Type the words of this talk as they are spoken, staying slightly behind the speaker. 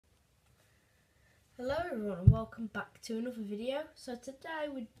Hello everyone and welcome back to another video. So today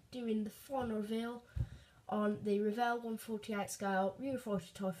we're doing the final reveal on the Revell 148 scale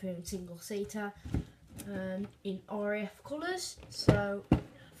Eurofighter Typhoon single seater in RAF colours. So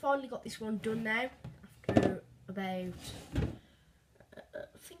finally got this one done now after about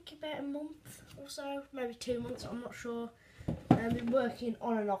I think about a month or so, maybe 2 months, I'm not sure. I've been working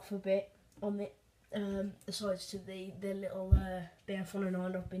on and off a bit on the sides to the little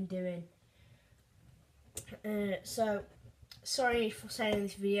BF109 I've been doing. So sorry for saying in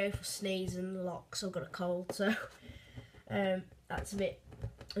this video for sneezing a lot because I've got a cold, so that's a bit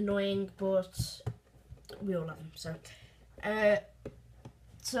annoying, but we all have them.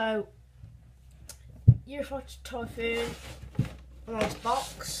 So Eurofighter Typhoon on this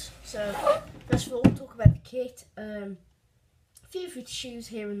box. So first of all, we'll talk about the kit. A few fitted shoes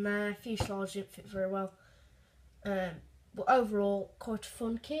here and there, a few slides didn't fit very well. But overall, quite a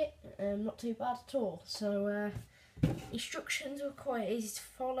fun kit, not too bad at all. So instructions were quite easy to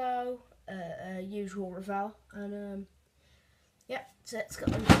follow, usual Revell, and yeah, so let's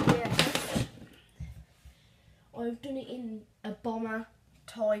get on to here. I've done it in a bomber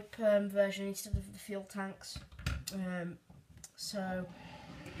type version instead of the fuel tanks. So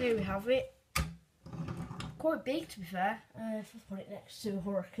here we have it. Quite big, to be fair. If I put it next to a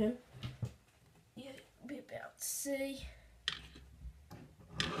Hurricane, you'll be able to see.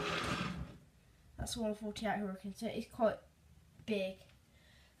 That's a 148 Hurricane, so it's quite big.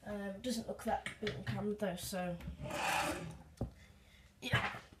 It doesn't look that big on camera though, so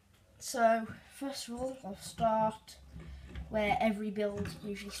yeah. So first of all, I'll start where every build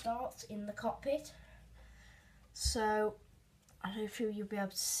usually starts, in the cockpit. So I don't feel you'll be able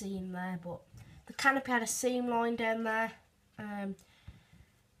to see in there, but the canopy had a seam line down there.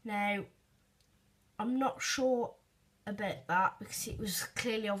 Now I'm not sure about that because it was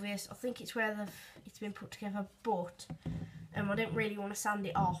clearly obvious. I think it's where it's been put together, but I didn't really want to sand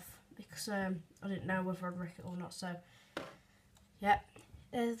it off because I didn't know whether I'd wreck it or not. So yeah,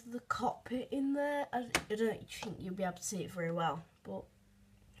 there's the cockpit in there. I don't think you'll be able to see it very well, but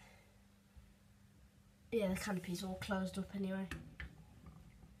yeah, the canopy's all closed up anyway.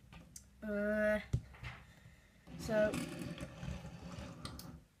 So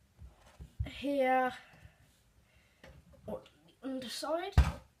here on the underside,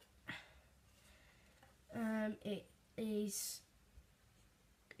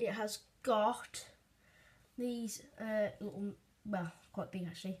 it has got these little, well, quite big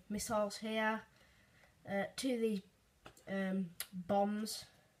actually, missiles here, two of these bombs,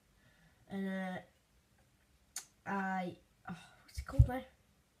 and what's it called now?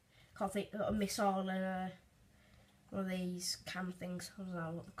 Can't think. A missile and one of these cam things. I don't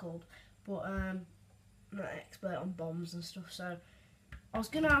know what they're called, but I'm not an expert on bombs and stuff. So I was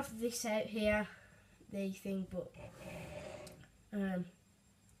gonna have this out here, the thing, but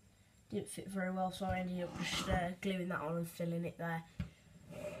didn't fit very well, so I ended up just gluing that on and filling it there.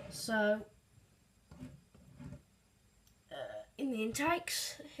 So in the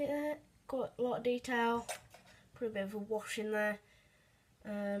intakes here, got a lot of detail. Put a bit of a wash in there.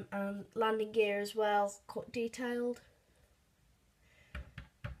 And landing gear as well, quite detailed.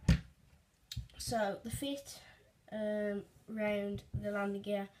 So the fit round the landing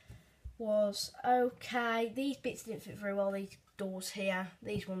gear was okay. These bits didn't fit very well, these doors here.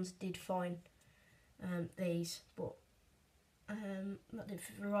 These ones did fine, but that didn't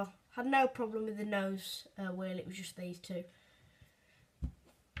fit very well. Had no problem with the nose wheel, it was just these two.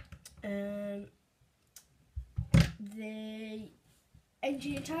 The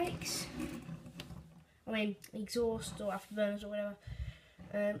engine intakes, I mean exhaust or afterburners or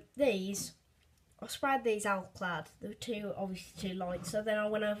whatever, these, I sprayed these Alclad. They were obviously too light, so then I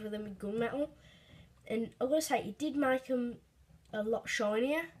went over them with gunmetal, and I'm going to say it did make them a lot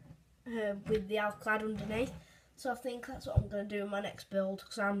shinier with the Alclad underneath. So I think that's what I'm going to do in my next build,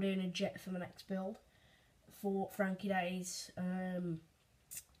 because I'm doing a jet for my next build for Frankie Day's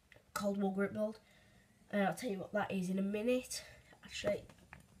Cold War grip build. I'll tell you what that is in a minute. Actually,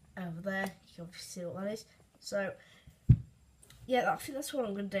 over there, you can obviously see what that is. So yeah, I think that's what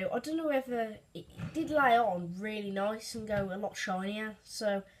I'm going to do. I don't know whether it did lay on really nice and go a lot shinier,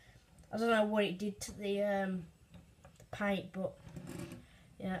 so I don't know what it did to the paint, but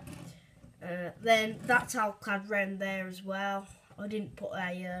yeah. Then that's Alclad round there as well. I didn't put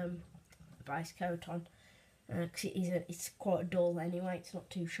a base coat on because it's quite dull anyway. It's not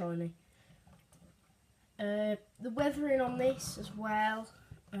too shiny. The weathering on this as well.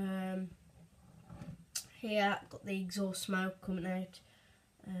 Here, got the exhaust smoke coming out,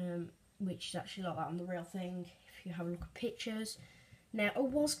 which is actually like that on the real thing. If you have a look at pictures, Now, I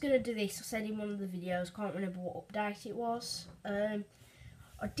was going to do this, I said in one of the videos, can't remember what update it was. I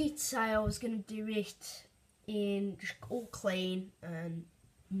did say I was going to do it in just all clean and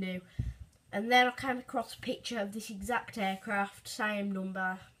new. And then I came across a picture of this exact aircraft, same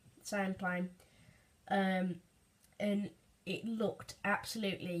number, same plane. And it looked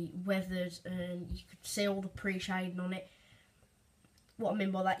absolutely weathered, and you could see all the pre-shading on it. What I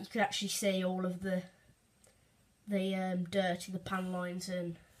mean by that, you could actually see all of the dirty, the pan lines,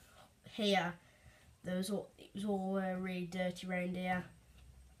 and here it was all really dirty around here.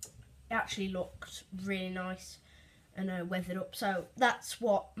 It actually looked really nice and weathered up, so that's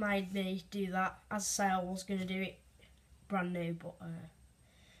what made me do that. As I say, I was going to do it brand new, but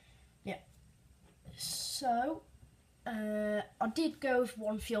yeah. So I did go with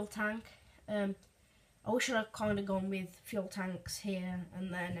one fuel tank. I wish I'd kind of gone with fuel tanks here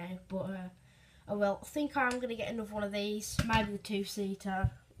and there now, but oh well. I think I'm going to get another one of these, maybe the 2-seater,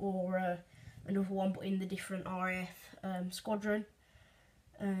 or another one but in the different RAF squadron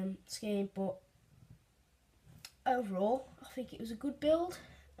scheme. But overall, I think it was a good build.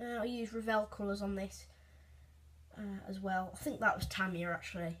 I used Revell colours on this as well. I think that was Tamiya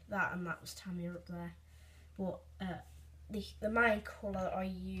actually, that was Tamiya up there. But the main colour I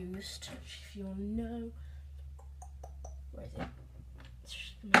used, if you want to know, where is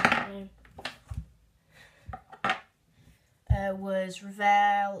it? Was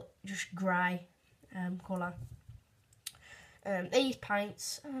Revell, just grey colour. These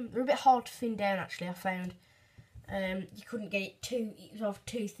paints, they're a bit hard to thin down actually, I found. You couldn't get it it was either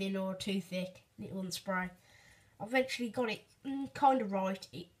too thin or too thick, and it wouldn't spray. I eventually got it kind of right.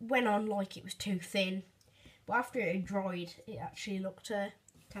 It went on like it was too thin, but after it had dried, it actually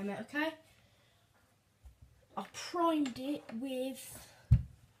came out okay. I primed it with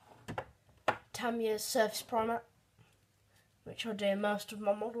Tamiya's surface primer, which I do most of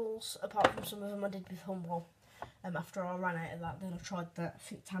my models, apart from some of them I did with Humble. After I ran out of that, then I tried that. I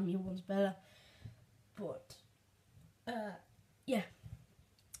think Tamiya one's better. But yeah,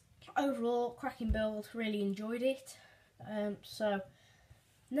 overall cracking build, really enjoyed it. So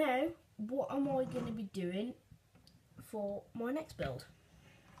now, what am I going to be doing for my next build?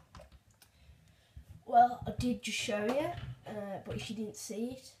 Well, I did just show you, but if you didn't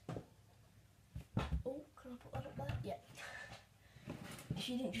see it, oh, can I put that up there? Yeah. If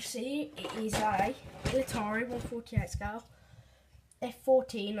you didn't just see it, it is a Atari 148 scale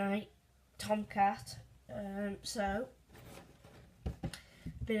F-14A Tomcat. So,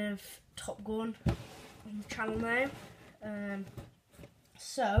 bit of Top Gun on the channel now.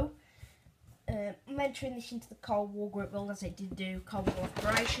 I'm entering this into the Cold War group build, as it did do Cold War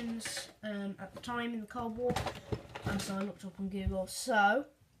operations at the time in the Cold War, and so I looked up on Google. So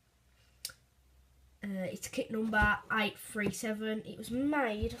it's kit number 837. It was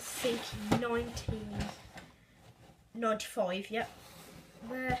made, I think, in 1995. Yep,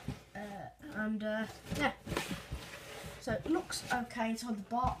 there, and yeah. So it looks okay inside the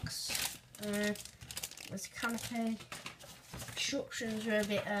box. There's a canopy. Instructions are a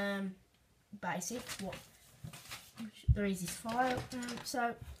bit basic. There is this file.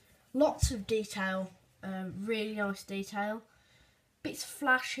 So lots of detail, really nice detail. Bits of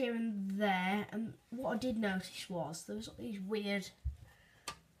flash here and there. And what I did notice was there was these weird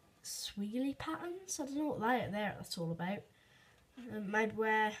swiggly patterns. I don't know what that's all about. Maybe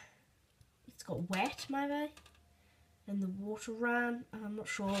where it's got wet, maybe, and the water ran. I'm not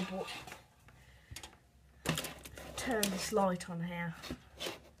sure, but turn this light on here.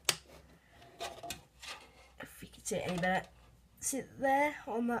 If you can see it any better. See it there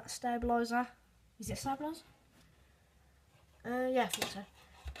on that stabiliser? Is it a stabiliser? Yeah, I think so.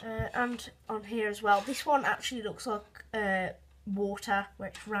 And on here as well. This one actually looks like water where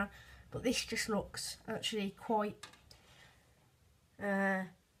it's ran, but this just looks actually quite, what can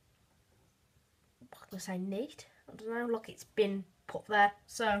I say, neat? I don't know, like it's been put there.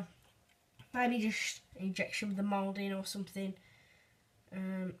 So maybe just an injection with the moulding or something.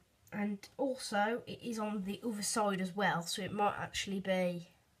 And also it is on the other side as well, so it might actually be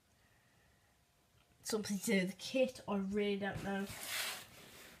something to do with the kit. I really don't know.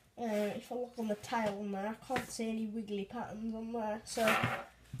 If I look on the tail on there, I can't see any wiggly patterns on there, so I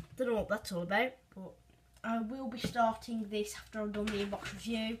don't know what that's all about. But I will be starting this after I've done the inbox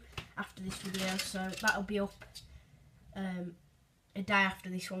review after this video, so that'll be up a day after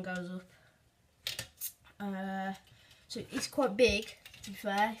this one goes up. So it's quite big, to be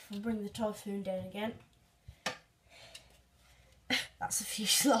fair. If I bring the Typhoon down again, that's a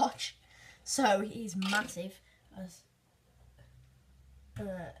fuselage. So it is massive. As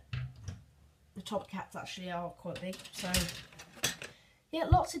the Tomcats actually are quite big. So Yeah,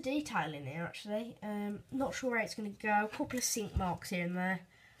 lots of detail in here actually. Not sure where it's going to go. A couple of sink marks here and there.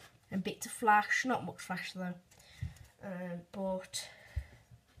 A bit of flash, not much flash though. But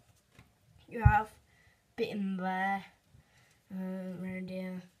you have a bit in there. Around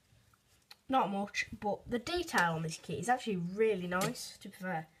here. Not much, but the detail on this kit is actually really nice, to be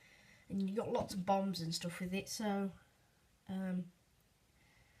fair. And you've got lots of bombs and stuff with it, so...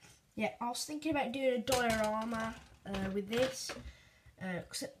 yeah, I was thinking about doing a diorama with this.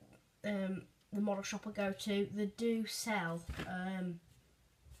 Cause, the model shop I go to, they do sell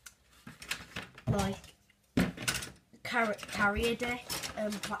like carrier deck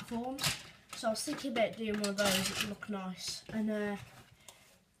platforms. So I was thinking about doing one of those. It would look nice. And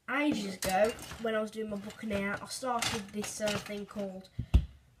ages ago, when I was doing my booking out, I started this thing called,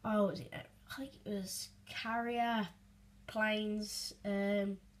 I think it was carrier planes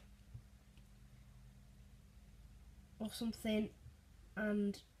or something,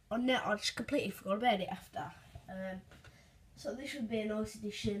 and on net I just completely forgot about it after. So this would be a nice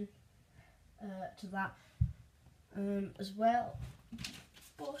addition to that as well.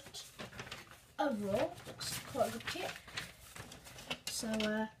 But overall, looks quite a good kit.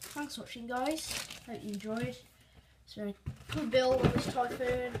 So thanks for watching, guys. Hope you enjoyed. It's a very good build on this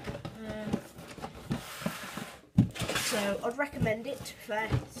Typhoon. So I'd recommend it. To be fair,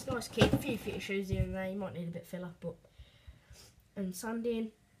 it's a nice kit. A few issues here and there. You might need a bit of filler, but and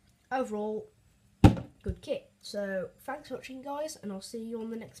sanding. Overall, good kit. So thanks for watching, guys, and I'll see you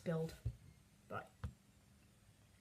on the next build.